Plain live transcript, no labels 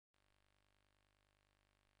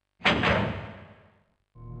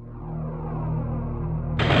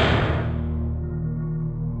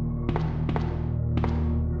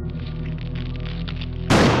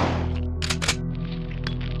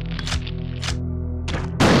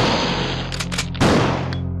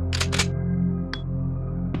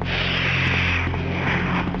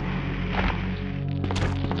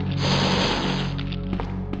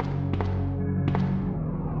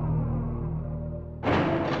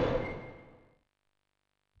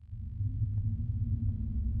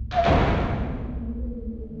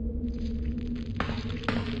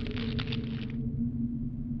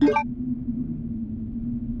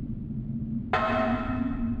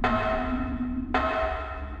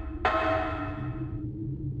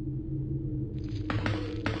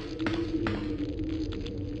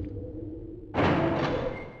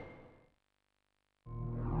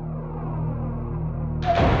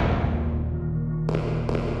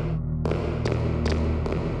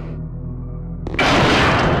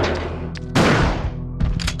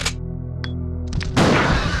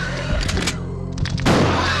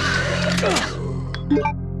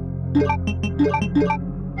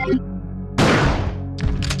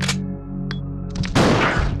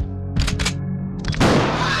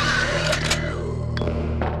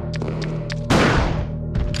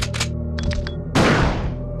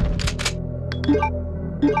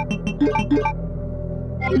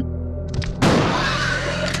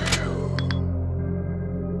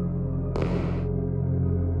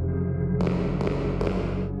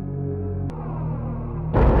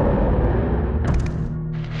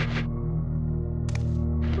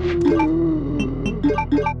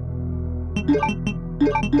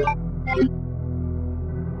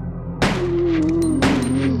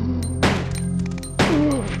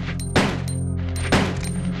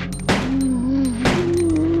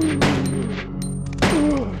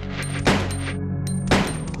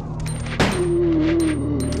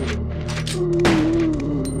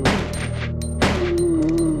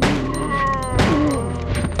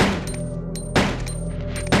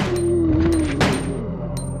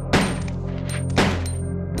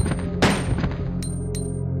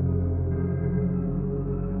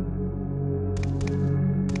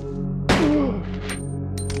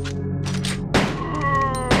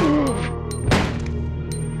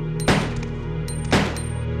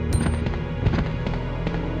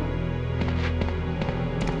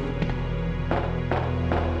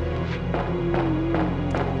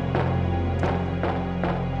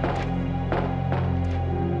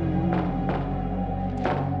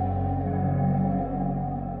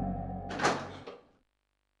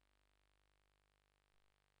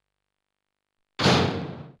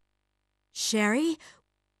Sherry?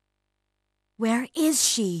 Where is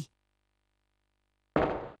she?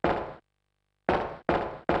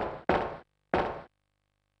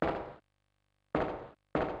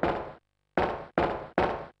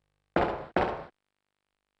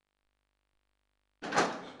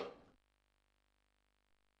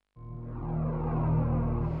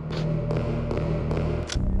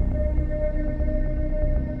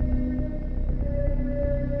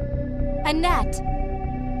 Annette!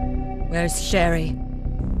 Where's Sherry?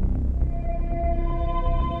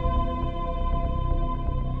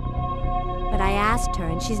 But I asked her,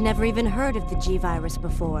 and she's never even heard of the G-virus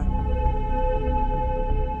before.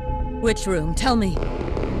 Which room? Tell me.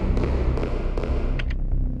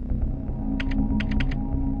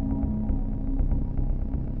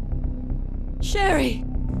 Sherry!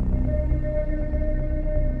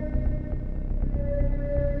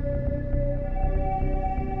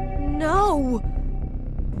 No!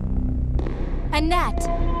 Annette!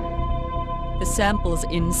 The sample's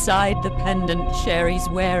inside the pendant Sherry's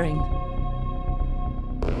wearing.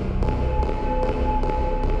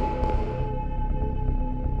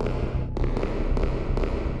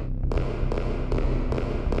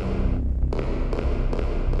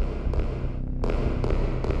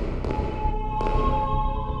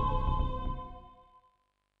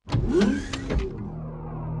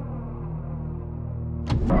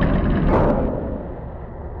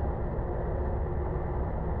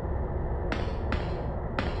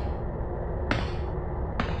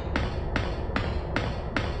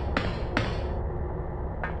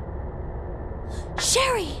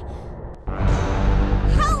 Sherry!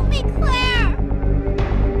 Help me, Claire!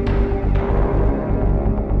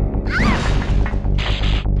 Ah!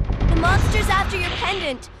 The monster's after your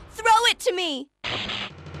pendant! Throw it to me!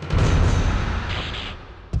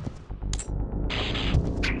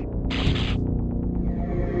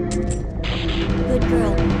 Good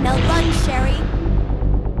girl. Now run, Sherry!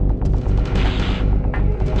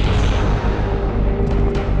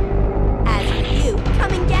 As for you,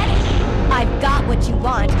 come and get it! I've got what you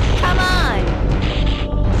want. Come on!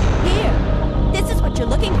 Here, this is what you're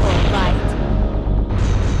looking for, right?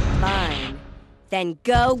 Fine. Then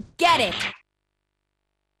go get it!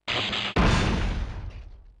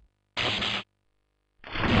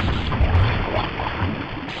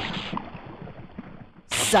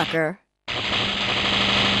 Sucker.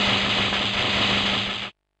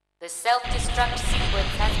 The self-destruct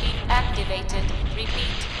sequence has been activated.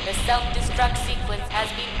 Repeat, the self-destruct sequence has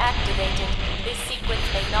been activated. This sequence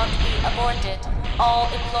may not be aborted. All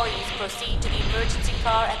employees proceed to the emergency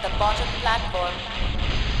car at the bottom platform.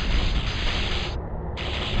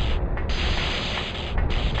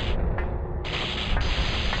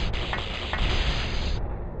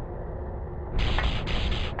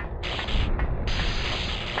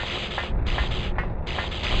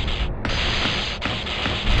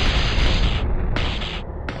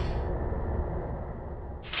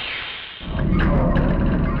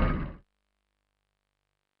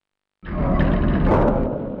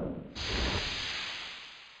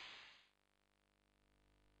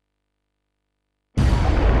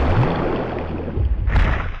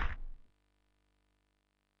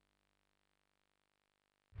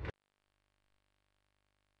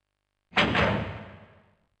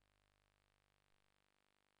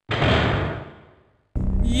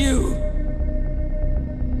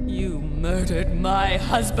 murdered my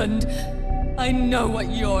husband. I know what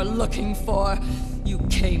you're looking for. You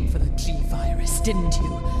came for the G-virus, didn't you?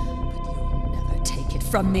 But you'll never take it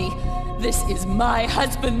from me. This is my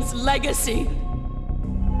husband's legacy.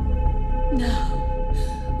 Now,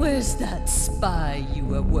 where's that spy you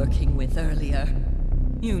were working with earlier?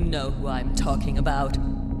 You know who I'm talking about.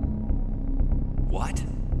 What?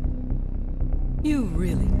 You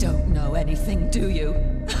really don't know anything, do you?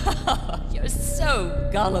 You're so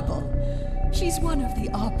gullible. She's one of the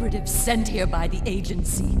operatives sent here by the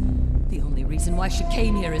agency. The only reason why she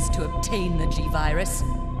came here is to obtain the G-virus.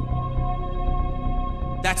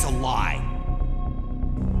 That's a lie.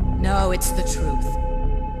 No, it's the truth.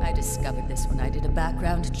 I discovered this when I did a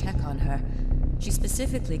background check on her. She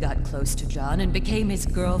specifically got close to John and became his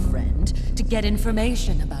girlfriend to get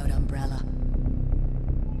information about Umbrella.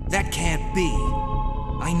 That can't be.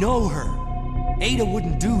 I know her. Ada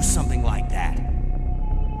wouldn't do something like that.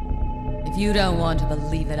 If you don't want to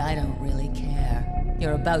believe it, I don't really care.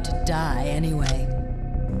 You're about to die anyway.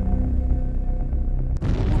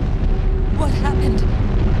 What happened?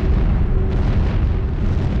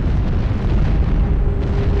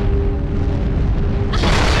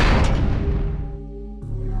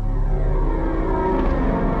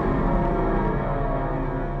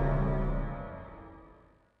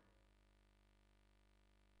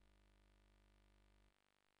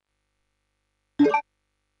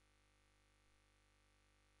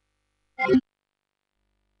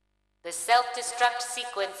 The self-destruct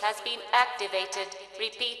sequence has been activated.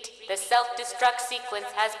 Repeat, the self-destruct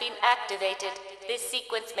sequence has been activated. This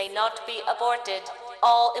sequence may not be aborted.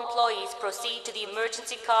 All employees proceed to the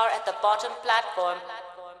emergency car at the bottom platform.